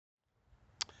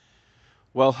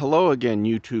Well, hello again,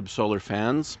 YouTube solar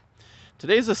fans.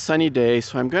 Today's a sunny day,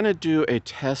 so I'm going to do a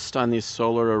test on these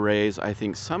solar arrays I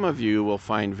think some of you will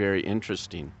find very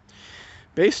interesting.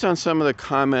 Based on some of the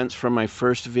comments from my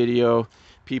first video,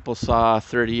 people saw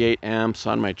 38 amps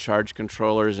on my charge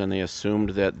controllers and they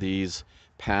assumed that these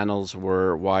panels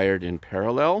were wired in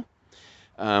parallel.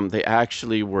 They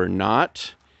actually were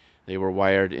not. They were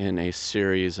wired in a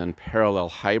series and parallel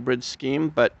hybrid scheme,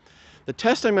 but the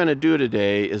test I'm going to do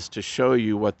today is to show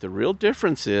you what the real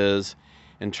difference is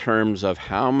in terms of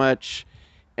how much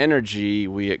energy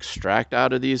we extract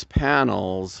out of these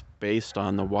panels based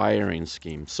on the wiring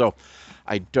scheme. So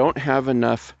I don't have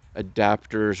enough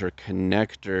adapters or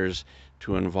connectors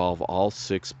to involve all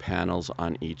 6 panels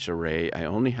on each array. I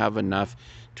only have enough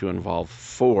to involve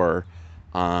 4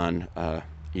 on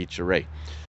each array.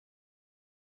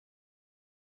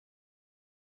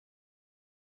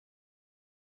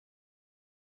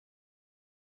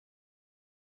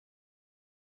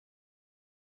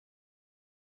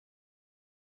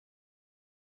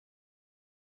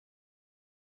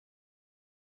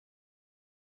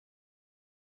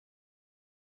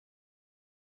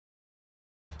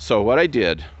 So what I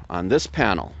did on this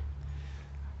panel,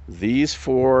 these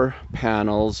 4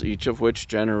 panels, each of which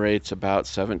generates about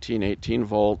 17, 18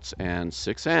 volts and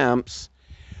 6 amps,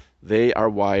 they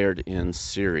are wired in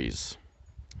series.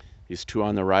 These 2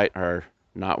 on the right are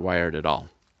not wired at all.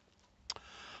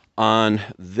 On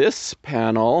this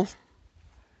panel,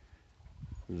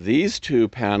 these 2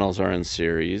 panels are in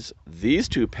series, these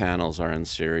 2 panels are in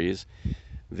series,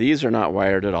 these are not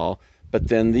wired at all, but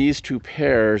then these 2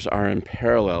 pairs are in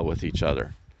parallel with each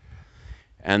other.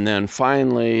 And then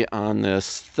finally, on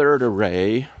this third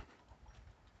array,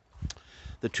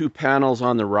 the 2 panels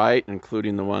on the right,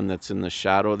 including the one that's in the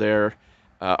shadow there,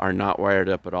 are not wired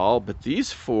up at all, but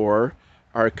these 4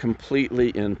 are completely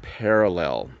in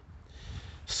parallel.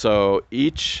 So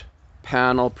each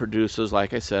panel produces,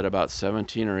 like I said, about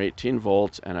 17 or 18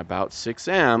 volts and about 6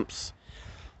 amps.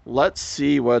 Let's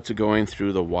see what's going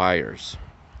through the wires.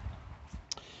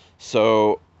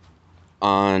 So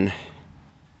on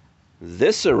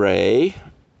this array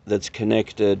that's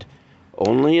connected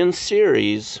only in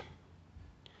series,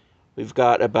 we've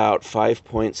got about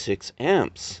 5.6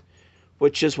 amps,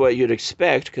 which is what you'd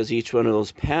expect because each one of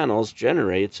those panels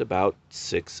generates about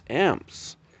 6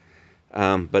 amps.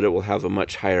 But it will have a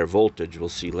much higher voltage, we'll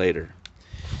see later.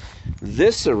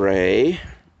 This array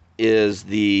is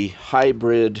the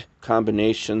hybrid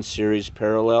combination series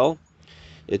parallel.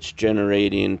 It's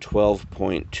generating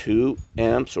 12.2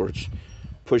 amps, or it's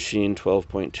pushing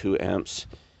 12.2 amps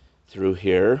through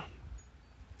here.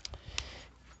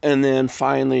 And then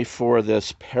finally, for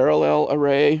this parallel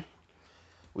array,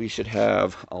 we should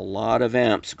have a lot of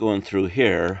amps going through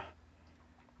here.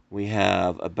 We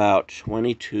have about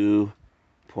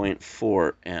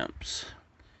 22.4 amps,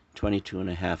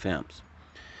 22.5 amps.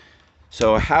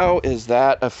 So how is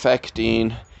that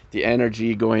affecting the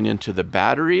energy going into the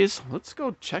batteries? Let's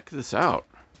go check this out.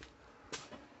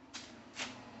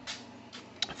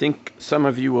 I think some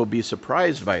of you will be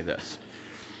surprised by this.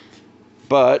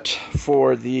 But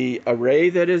for the array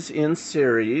that is in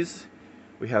series,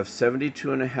 we have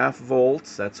 72.5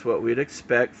 volts. That's what we'd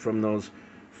expect from those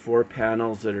 4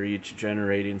 panels that are each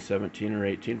generating 17 or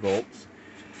 18 volts.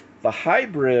 The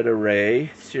hybrid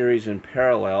array, series and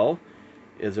parallel,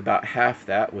 is about half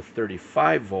that with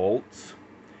 35 volts.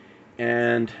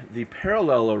 And the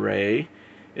parallel array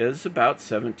is about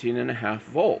 17.5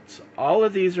 volts. All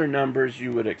of these are numbers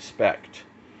you would expect.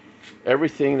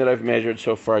 Everything that I've measured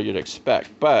so far you'd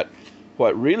expect. But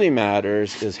what really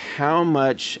matters is how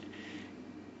much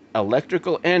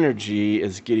electrical energy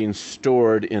is getting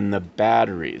stored in the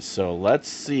batteries. So let's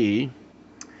see.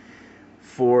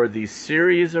 For the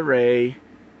series array,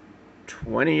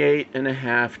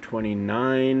 28.5,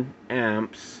 29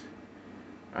 amps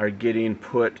are getting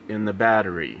put in the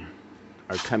battery,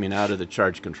 are coming out of the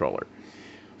charge controller.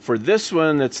 For this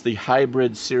one, that's the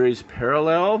hybrid series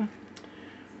parallel,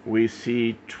 we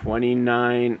see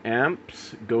 29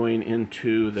 amps going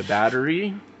into the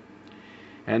battery.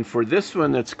 And for this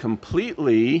one that's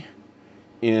completely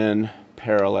in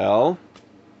parallel,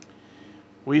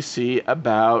 we see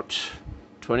about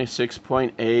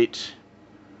 26.8,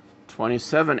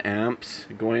 27 amps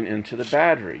going into the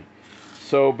battery.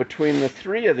 So between the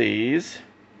 3 of these,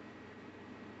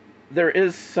 there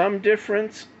is some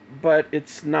difference, but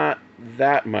it's not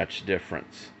that much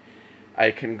difference.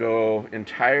 I can go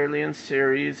entirely in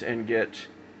series and get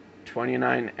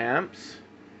 29 amps.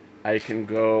 I can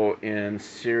go in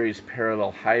series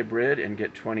parallel hybrid and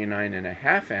get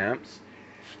 29.5 amps.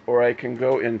 Or I can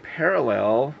go in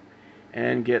parallel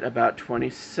and get about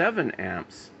 27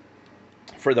 amps.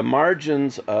 For the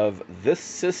margins of this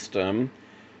system,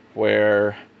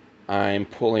 where I'm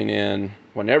pulling in,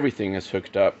 when everything is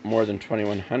hooked up, more than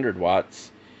 2100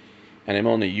 watts, and I'm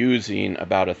only using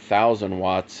about 1000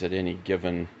 watts at any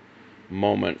given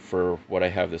moment for what I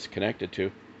have this connected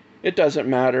to, it doesn't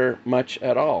matter much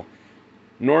at all.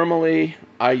 Normally,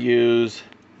 I use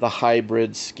the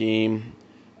hybrid scheme.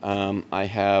 I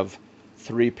have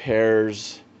 3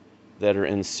 pairs that are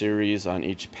in series on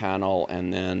each panel,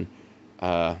 and then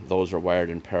those are wired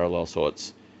in parallel, so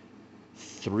it's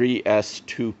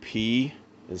 3S2P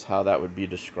is how that would be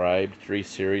described. 3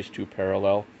 series, 2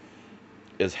 parallel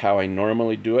is how I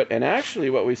normally do it. And actually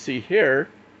what we see here,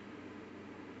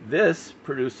 this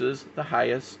produces the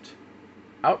highest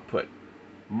output,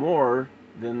 more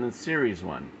than the series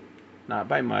one. Not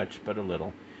by much, but a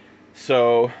little.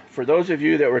 So for those of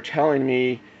you that were telling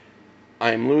me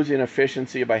I'm losing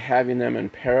efficiency by having them in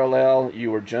parallel,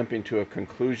 you were jumping to a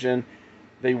conclusion.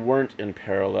 They weren't in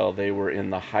parallel, they were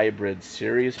in the hybrid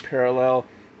series parallel,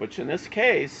 which in this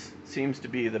case seems to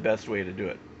be the best way to do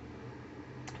it.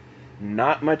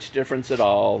 Not much difference at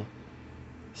all.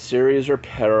 Series or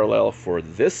parallel for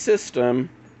this system,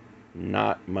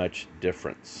 not much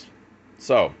difference.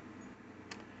 So,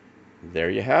 there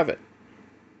you have it.